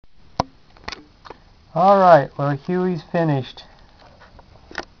Alright, well, Hewey's finished.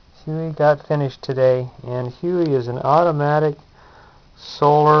 Hewey got finished today, and Hewey is an automatic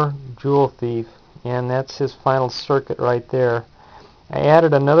solar Joule Thief, and that's his final circuit right there. I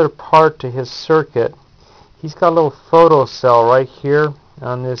added another part to his circuit. He's got a little photocell right here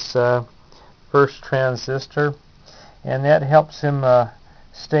on this first transistor, and that helps him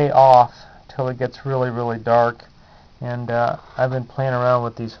stay off till it gets really dark. And I've been playing around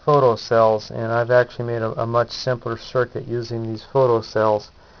with these photocells, and I've actually made a much simpler circuit using these photocells,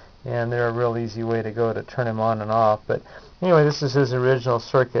 and they're a real easy way to go to turn them on and off. But anyway, this is his original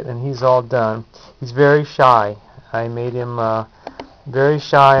circuit, and he's all done. He's very shy. I made him very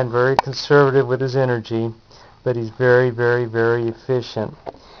shy and very conservative with his energy, but he's very efficient.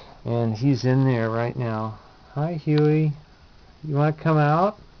 And he's in there right now. Hi, Hewey. You want to come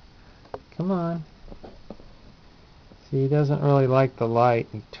out? Come on. See, he doesn't really like the light.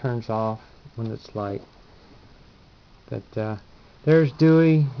 He turns off when it's light. But there's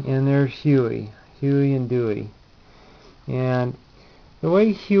Dewey and there's Hewey. Hewey and Dewey. And the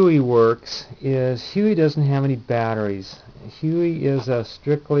way Hewey works is Hewey doesn't have any batteries. Hewey is a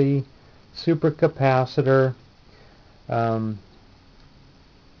strictly supercapacitor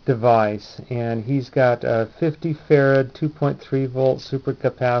device, and he's got a 50 farad 2.3 volt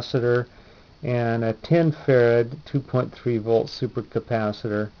supercapacitor and a 10 farad 2.3 volt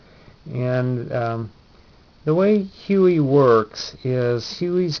supercapacitor. And the way Hewey works is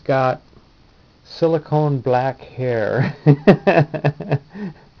Hewey's got silicone black hair.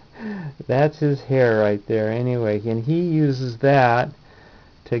 That's his hair right there anyway, and he uses that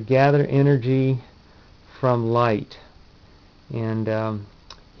to gather energy from light. And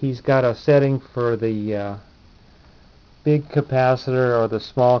he's got a setting for the big capacitor or the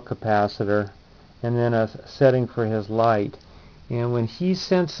small capacitor, and then a setting for his light. And when he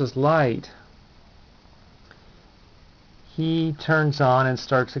senses light, he turns on and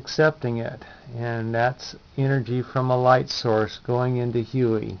starts accepting it, and that's energy from a light source going into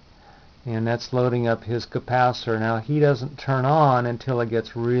Hewey, and that's loading up his capacitor. Now, he doesn't turn on until it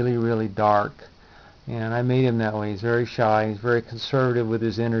gets really dark, and I made him that way. He's very shy, he's very conservative with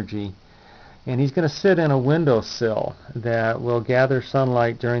his energy, and he's going to sit in a windowsill that will gather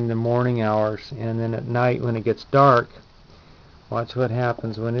sunlight during the morning hours, and then at night when it gets dark, watch what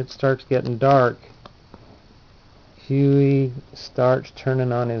happens. When it starts getting dark, Hewey starts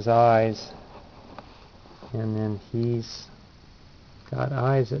turning on his eyes, and then he's got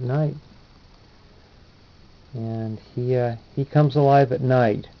eyes at night, and he comes alive at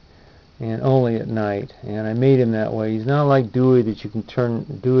night, and only at night. And I made him that way. He's not like Dewey that you can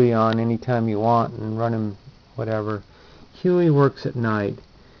turn Dewey on anytime you want and run him whatever. Hewey works at night,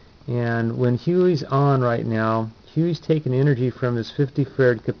 and when Hewey's on right now, Hewey's taking energy from his 50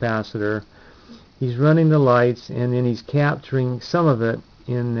 farad capacitor. He's running the lights, and then he's capturing some of it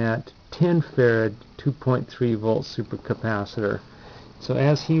in that 10 farad 2.3 volt supercapacitor. So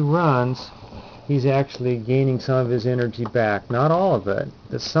as he runs, he's actually gaining some of his energy back. Not all of it,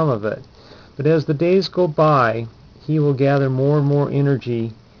 but some of it. But as the days go by, he will gather more and more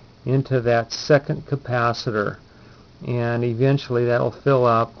energy into that second capacitor, and eventually that will fill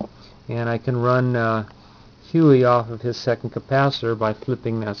up, and I can run Hewey off of his second capacitor by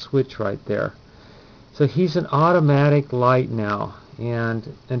flipping that switch right there. So he's an automatic light now,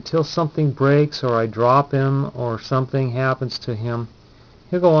 and until something breaks or I drop him or something happens to him,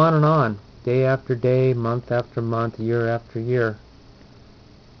 he'll go on and on, day after day, month after month, year after year.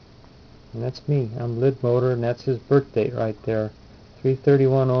 And that's me. I'm lid motor, and that's his birth date right there.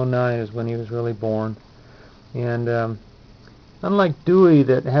 3/31/09 is when he was really born. And unlike Dewey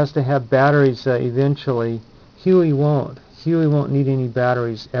that has to have batteries eventually, Hewey won't. Hewey won't need any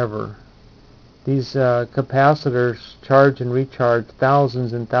batteries ever. These capacitors charge and recharge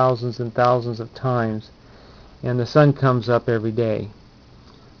thousands and thousands and thousands of times, and the sun comes up every day.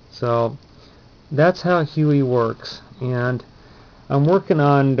 So that's how Hewey works. And I'm working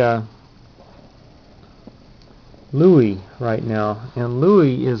on Louie right now, and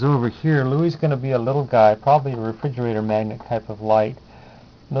Louie is over here. Louie's going to be a little guy, probably a refrigerator magnet type of light,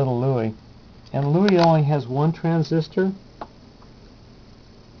 little Louie. And Louie only has one transistor,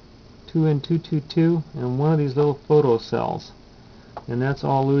 2N222, and one of these little photocells, and that's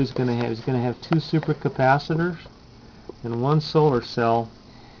all Louie's going to have. He's going to have two supercapacitors and one solar cell,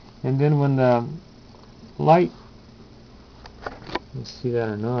 and then when the light, let's see that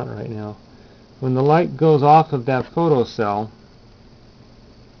or not right now, when the light goes off of that photocell,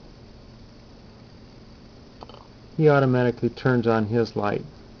 he automatically turns on his light.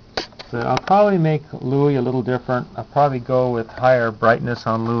 But I'll probably make Louie a little different. I'll probably go with higher brightness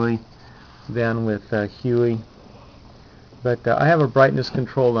on Louie, than with Hewey. But I have a brightness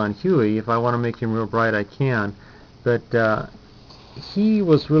control on Hewey. If I want to make him real bright, I can. But he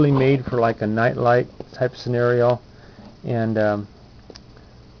was really made for like a nightlight type scenario, and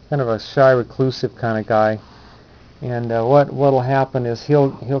kind of a shy, reclusive kind of guy. And what'll happen is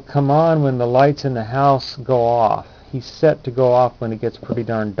he'll come on when the lights in the house go off. He's set to go off when it gets pretty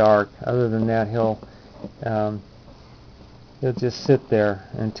darn dark. Other than that, he'll just sit there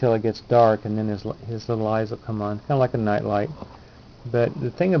until it gets dark, and then his little eyes will come on, kind of like a nightlight. But the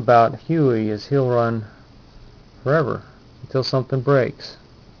thing about Hewey is he'll run forever until something breaks.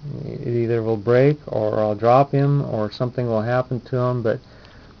 It either will break, or I'll drop him, or something will happen to him. But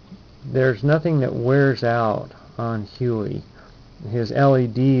there's nothing that wears out on Hewey. His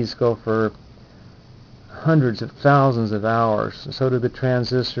LEDs go for hundreds of thousands of hours. So do the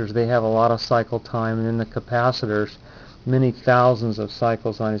transistors. They have a lot of cycle time, and then the capacitors, many thousands of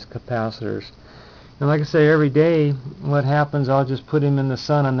cycles on his capacitors. And like I say, every day what happens, I'll just put him in the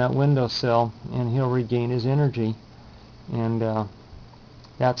sun on that windowsill, and he'll regain his energy. And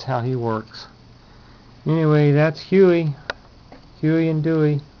that's how he works. Anyway, that's Hewey and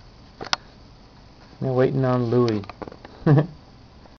Dewey. Now waiting on Louie.